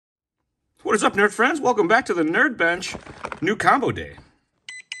What is up, nerd friends? Welcome back to the Nerd Bench New Combo Day.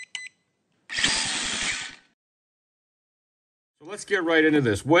 So let's get right into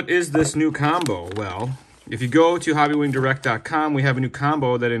this. What is this new combo? Well, if you go to hobbywingdirect.com, we have a new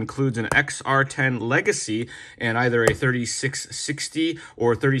combo that includes an XR10 Legacy and either a 3660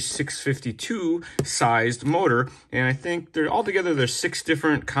 or 3652 sized motor. And I think altogether there's 6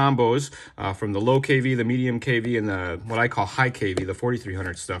 different combos from the low KV, the medium KV, and the what I call high KV, the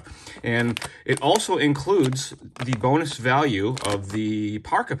 4300 stuff. And it also includes the bonus value of the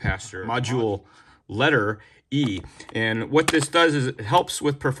power capacitor module letter E. And what this does is it helps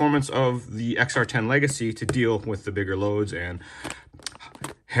with performance of the XR10 Legacy to deal with the bigger loads and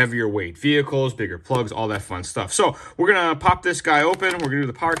heavier weight vehicles, bigger plugs, all that fun stuff. So we're gonna pop this guy open, we're gonna do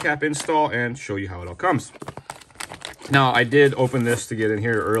the power cap install and show you how it all comes. Now, I did open this to get in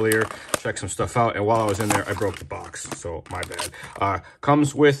here earlier, check some stuff out, and while I was in there, I broke the box, so my bad.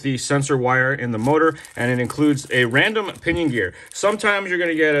 Comes with the sensor wire in the motor, and it includes a random pinion gear. Sometimes you're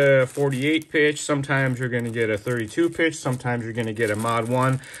gonna get a 48 pitch, sometimes you're gonna get a 32 pitch, sometimes you're gonna get a Mod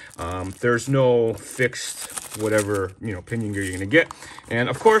 1. There's no fixed whatever, pinion gear you're gonna get. And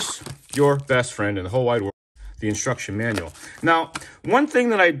of course, your best friend in the whole wide world, the instruction manual. Now, one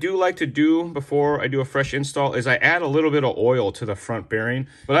thing that I do like to do before I do a fresh install is I add a little bit of oil to the front bearing,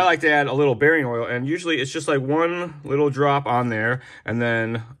 but I like to add a little bearing oil, and usually it's just like one little drop on there, and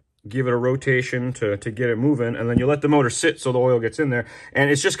then give it a rotation to get it moving, and then you let the motor sit so the oil gets in there, and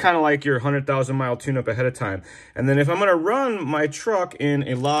it's just kind of like your 100,000 mile tune-up ahead of time. And then if I'm gonna run my truck in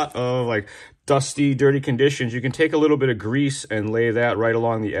a lot of like dusty, dirty conditions, you can take a little bit of grease and lay that right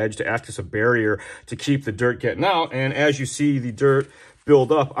along the edge to act as a barrier to keep the dirt getting out. And as you see the dirt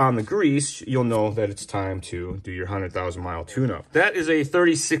build up on the grease, you'll know that it's time to do your 100,000 mile tune-up. That is a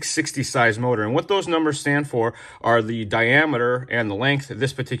 3660 size motor, and what those numbers stand for are the diameter and the length.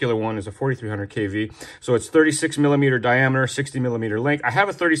 This particular one is a 4300 kV, so it's 36 millimeter diameter, 60 millimeter length. I have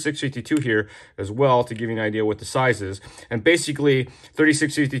a 3652 here as well to give you an idea what the size is, and basically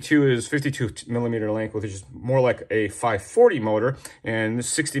 3652 is 52 millimeter length, which is more like a 540 motor, and the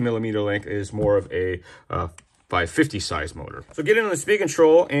 60 millimeter length is more of a 550 size motor. So get into the speed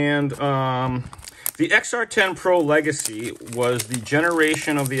control, and the XR10 Pro Legacy was the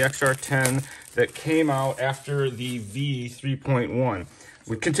generation of the XR10 that came out after the V3.1.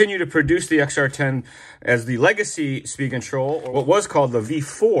 We continue to produce the XR10 as the Legacy speed control, or what was called the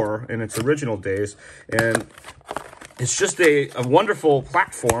V4 in its original days, and it's just a wonderful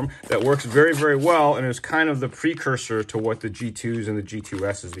platform that works very, very well, and is kind of the precursor to what the G2s and the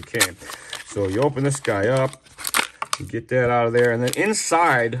G2Ss became. So you open this guy up, you get that out of there, and then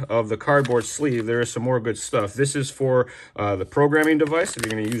inside of the cardboard sleeve, there is some more good stuff. This is for the programming device, if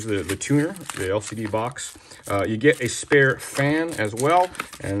you're going to use the tuner, the LCD box. You get a spare fan as well,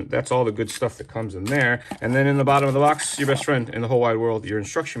 and that's all the good stuff that comes in there. And then in the bottom of the box, your best friend in the whole wide world, your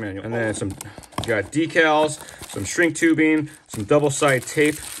instruction manual. And then you got decals, some shrink tubing, some double-side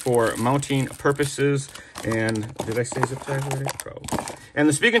tape for mounting purposes, and did I say zip ties already? Probably. And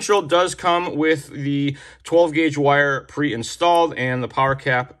the speed control does come with the 12 gauge wire pre-installed and the power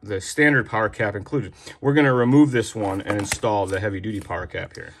cap, the standard power cap included. We're going to remove this one and install the heavy duty power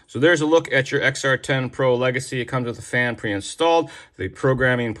cap here. So there's a look at your XR10 Pro Legacy. It comes with a fan pre-installed, the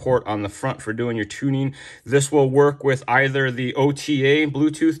programming port on the front for doing your tuning. This will work with either the OTA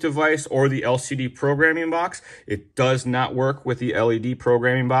Bluetooth device or the LCD programming box. It does not work with the LED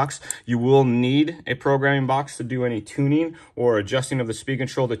programming box. You will need a programming box to do any tuning or adjusting of the speed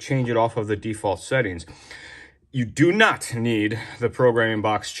control to change it off of the default settings. You do not need the programming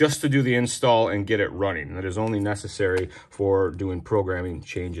box just to do the install and get it running. That is only necessary for doing programming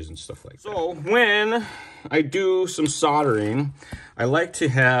changes and stuff like that. So when I do some soldering, I like to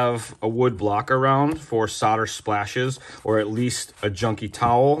have a wood block around for solder splashes, or at least a junky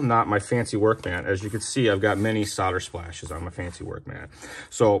towel, not my fancy work mat. As you can see, I've got many solder splashes on my fancy work mat.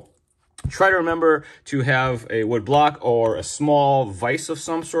 So try to remember to have a wood block or a small vise of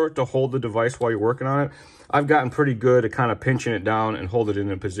some sort to hold the device while you're working on it. I've gotten pretty good at kind of pinching it down and hold it in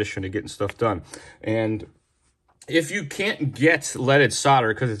a position to getting stuff done. And if you can't get leaded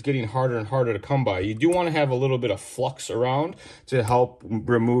solder because it's getting harder and harder to come by, you do want to have a little bit of flux around to help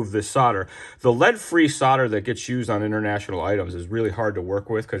remove the solder. The lead-free solder that gets used on international items is really hard to work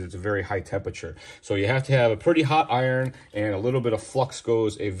with because it's a very high temperature. So you have to have a pretty hot iron, and a little bit of flux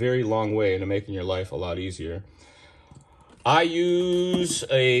goes a very long way into making your life a lot easier. I use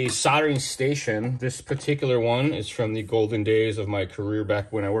a soldering station. This particular one is from the golden days of my career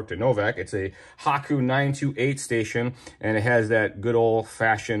back when I worked at Novak. It's a Haku 928 station, and it has that good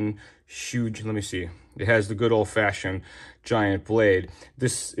old-fashioned huge, let me see. It has the good old-fashioned giant blade.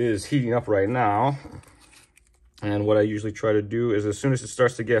 This is heating up right now. And what I usually try to do is as soon as it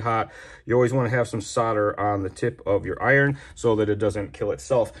starts to get hot, you always want to have some solder on the tip of your iron so that it doesn't kill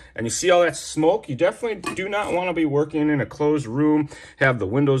itself. And you see all that smoke? You definitely do not want to be working in a closed room, have the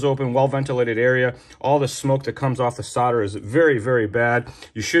windows open, well-ventilated area. All the smoke that comes off the solder is very, very bad.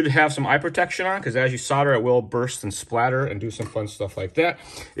 You should have some eye protection on because as you solder, it will burst and splatter and do some fun stuff like that.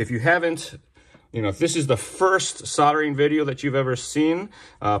 If you haven't, you know, if this is the first soldering video that you've ever seen,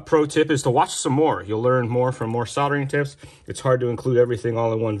 pro tip is to watch some more. You'll learn more from more soldering tips. It's hard to include everything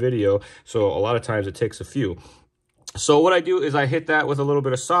all in one video, so a lot of times it takes a few. So what I do is I hit that with a little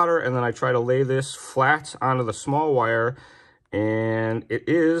bit of solder, and then I try to lay this flat onto the small wire, and it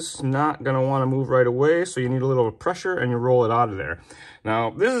is not going to want to move right away, so you need a little pressure, and you roll it out of there.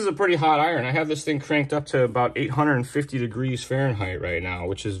 Now, this is a pretty hot iron. I have this thing cranked up to about 850 degrees Fahrenheit right now,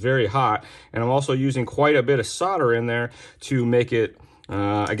 which is very hot, and I'm also using quite a bit of solder in there to make it,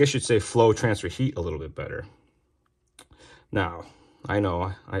 I guess you'd say, flow, transfer heat a little bit better. Now, I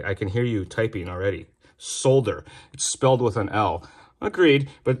know, I can hear you typing already. Solder. It's spelled with an L. Agreed,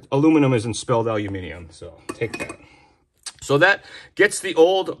 but aluminum isn't spelled aluminium, so take that. So that gets the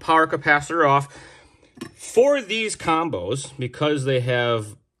old power capacitor off. For these combos, because they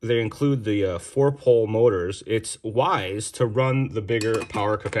include the 4-pole motors, it's wise to run the bigger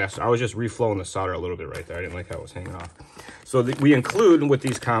power capacitor. I was just reflowing the solder a little bit right there. I didn't like how it was hanging off. So we include with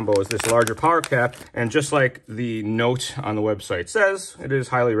these combos this larger power cap, and just like the note on the website says, it is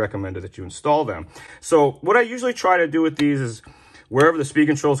highly recommended that you install them. So what I usually try to do with these is wherever the speed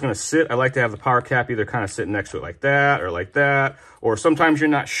control is going to sit, I like to have the power cap either kind of sit next to it like that, or sometimes you're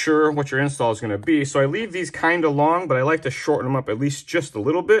not sure what your install is going to be. So I leave these kind of long, but I like to shorten them up at least just a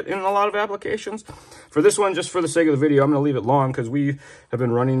little bit in a lot of applications. For this one, just for the sake of the video, I'm going to leave it long because we have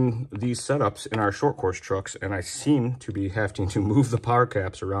been running these setups in our short course trucks, and I seem to be having to move the power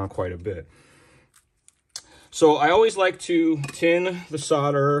caps around quite a bit. So I always like to tin the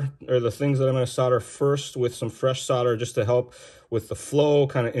solder, or the things that I'm going to solder first, with some fresh solder just to help with the flow,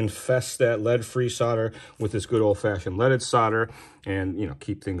 kind of infest that lead-free solder with this good old-fashioned leaded solder, and, you know,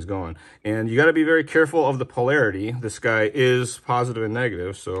 keep things going. And you got to be very careful of the polarity. This guy is positive and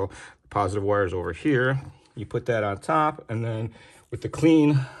negative, so the positive wire is over here. You put that on top, and then with the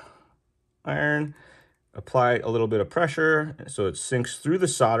clean iron, apply a little bit of pressure so it sinks through the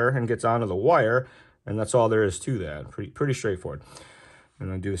solder and gets onto the wire. And that's all there is to that. Pretty straightforward. And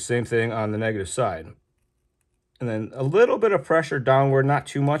then do the same thing on the negative side. And then a little bit of pressure downward, not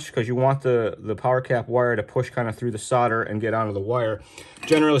too much, because you want the power cap wire to push kind of through the solder and get onto the wire.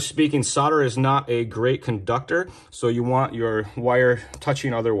 Generally speaking, solder is not a great conductor, so you want your wire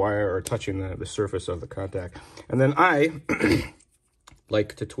touching other wire or touching the surface of the contact. And then I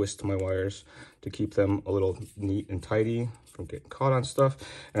like to twist my wires to keep them a little neat and tidy from getting caught on stuff.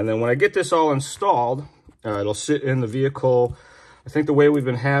 And then when I get this all installed, it'll sit in the vehicle. I think the way we've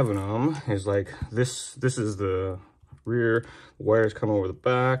been having them is like this. This is the rear, wires come over the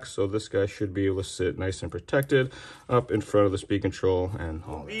back, so this guy should be able to sit nice and protected up in front of the speed control. And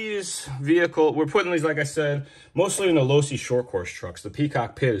all these vehicle, we're putting these, like I said, mostly in the low-C short course trucks. The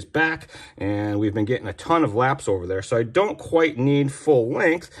Peacock pit is back, and we've been getting a ton of laps over there, so I don't quite need full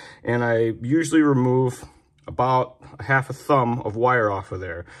length, and I usually remove about a half a thumb of wire off of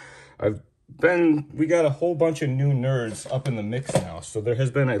there. We got a whole bunch of new nerds up in the mix now, so there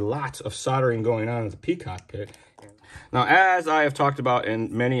has been a lot of soldering going on at the Peacock pit. Now, as I have talked about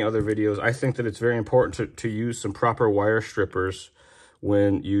in many other videos, I think that it's very important to use some proper wire strippers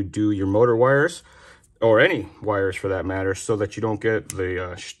when you do your motor wires, or any wires for that matter, so that you don't get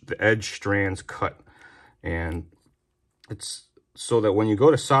the edge strands cut. And it's so that when you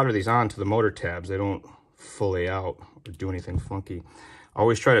go to solder these onto the motor tabs, they don't fully out or do anything funky. I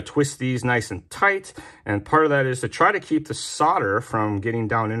always try to twist these nice and tight, and part of that is to try to keep the solder from getting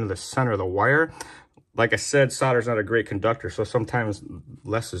down into the center of the wire. Like I said, solder is not a great conductor, so sometimes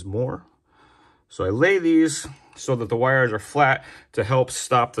less is more. So I lay these so that the wires are flat to help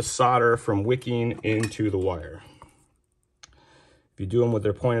stop the solder from wicking into the wire. If you do them with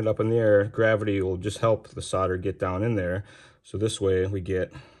their pointed up in the air, gravity will just help the solder get down in there. So this way we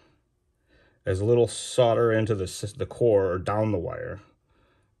get as little solder into the core or down the wire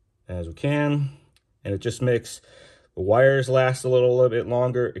as we can, and it just makes the wires last a little bit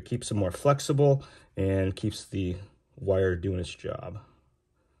longer. It keeps them more flexible and keeps the wire doing its job.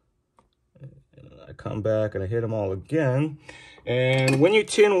 And I come back and I hit them all again. And when you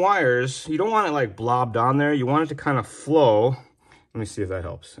tin wires, you don't want it like blobbed on there. You want it to kind of flow. Let me see if that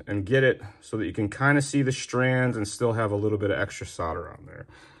helps. And get it so that you can kind of see the strands and still have a little bit of extra solder on there.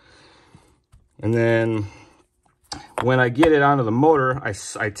 And then when I get it onto the motor, I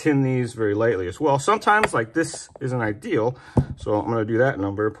tin these very lightly as well. Sometimes, like, this isn't ideal, so I'm going to do that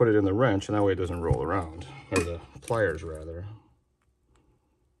number, put it in the wrench, and that way it doesn't roll around, or the pliers, rather.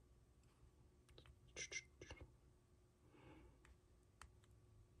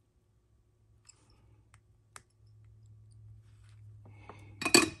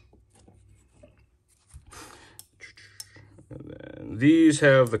 And then these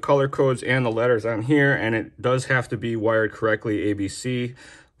have the color codes and the letters on here, and it does have to be wired correctly, ABC.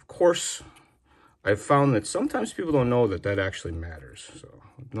 Of course, I've found that sometimes people don't know that that actually matters, so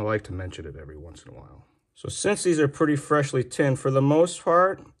I like to mention it every once in a while. So since these are pretty freshly tinned, for the most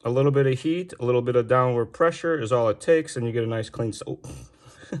part, a little bit of heat, a little bit of downward pressure is all it takes, and you get a nice clean,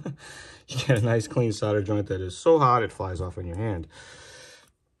 you get a nice clean solder joint that is so hot it flies off in your hand.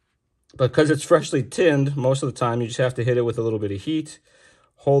 But because it's freshly tinned, most of the time you just have to hit it with a little bit of heat,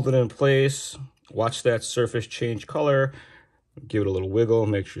 hold it in place, watch that surface change color, give it a little wiggle,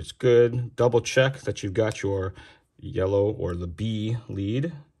 make sure it's good, double check that you've got your yellow or the B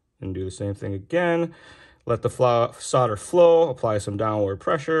lead, and do the same thing again. Let the solder flow, apply some downward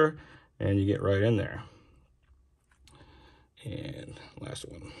pressure, and you get right in there. And last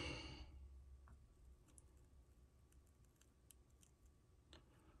one.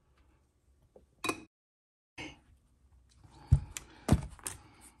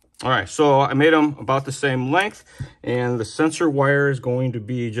 All right, so I made them about the same length, and the sensor wire is going to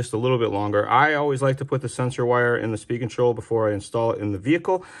be just a little bit longer. I always like to put the sensor wire in the speed control before I install it in the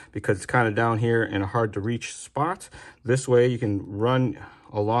vehicle because it's kind of down here in a hard to reach spot. This way you can run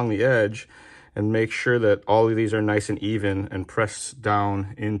along the edge and make sure that all of these are nice and even and pressed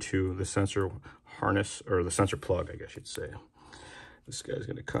down into the sensor harness, or the sensor plug, I guess you'd say. This guy's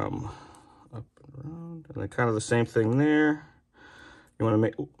gonna come up and around, and then kind of the same thing there. You want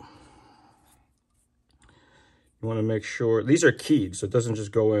to make sure these are keyed, so it doesn't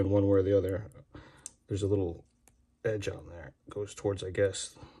just go in one way or the other. There's a little edge on there. It goes towards, I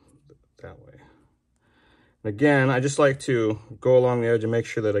guess, that way. And again, I just like to go along the edge and make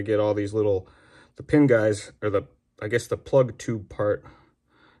sure that I get all these little, the pin guys, or I guess the plug tube part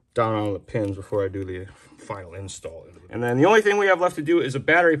down on the pins before I do the final install. And then the only thing we have left to do is a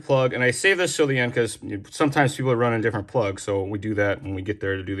battery plug, and I save this till the end because sometimes people are running different plugs, so we do that when we get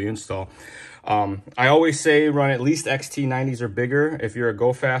there to do the install. I always say run at least XT90s or bigger. If you're a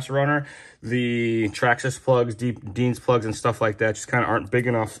go fast runner, the Traxxas plugs, Dean's plugs and stuff like that just kind of aren't big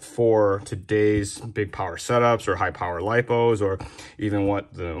enough for today's big power setups or high power lipos, or even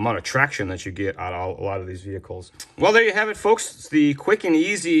what the amount of traction that you get out of a lot of these vehicles. Well, there you have it, folks. It's the quick and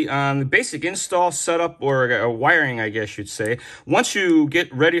easy on the basic install setup, or wiring, I guess you'd say. Once you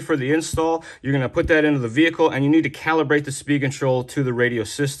get ready for the install, you're going to put that into the vehicle, and you need to calibrate the speed control to the radio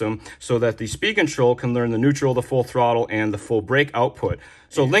system so that the speed control can learn the neutral, the full throttle, and the full brake output.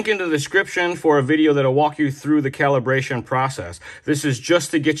 So link in the description for a video that'll walk you through the calibration process. This is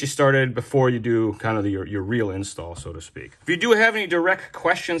just to get you started before you do kind of your real install, so to speak. If you do have any direct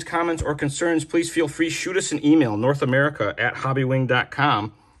questions, comments, or concerns, please feel free to shoot us an email,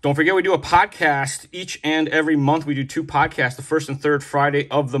 northamerica@hobbywing.com. Don't forget, we do a podcast each and every month. We do 2 podcasts, the first and third Friday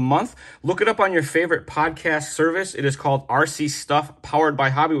of the month. Look it up on your favorite podcast service. It is called RC Stuff, powered by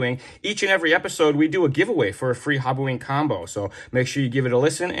Hobbywing. Each and every episode, we do a giveaway for a free Hobbywing combo. So make sure you give it a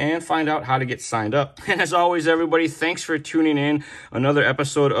listen and find out how to get signed up. And as always, everybody, thanks for tuning in. Another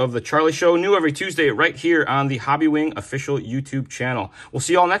episode of The Charlie Show, new every Tuesday right here on the Hobbywing official YouTube channel. We'll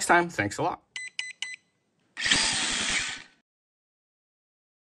see you all next time. Thanks a lot.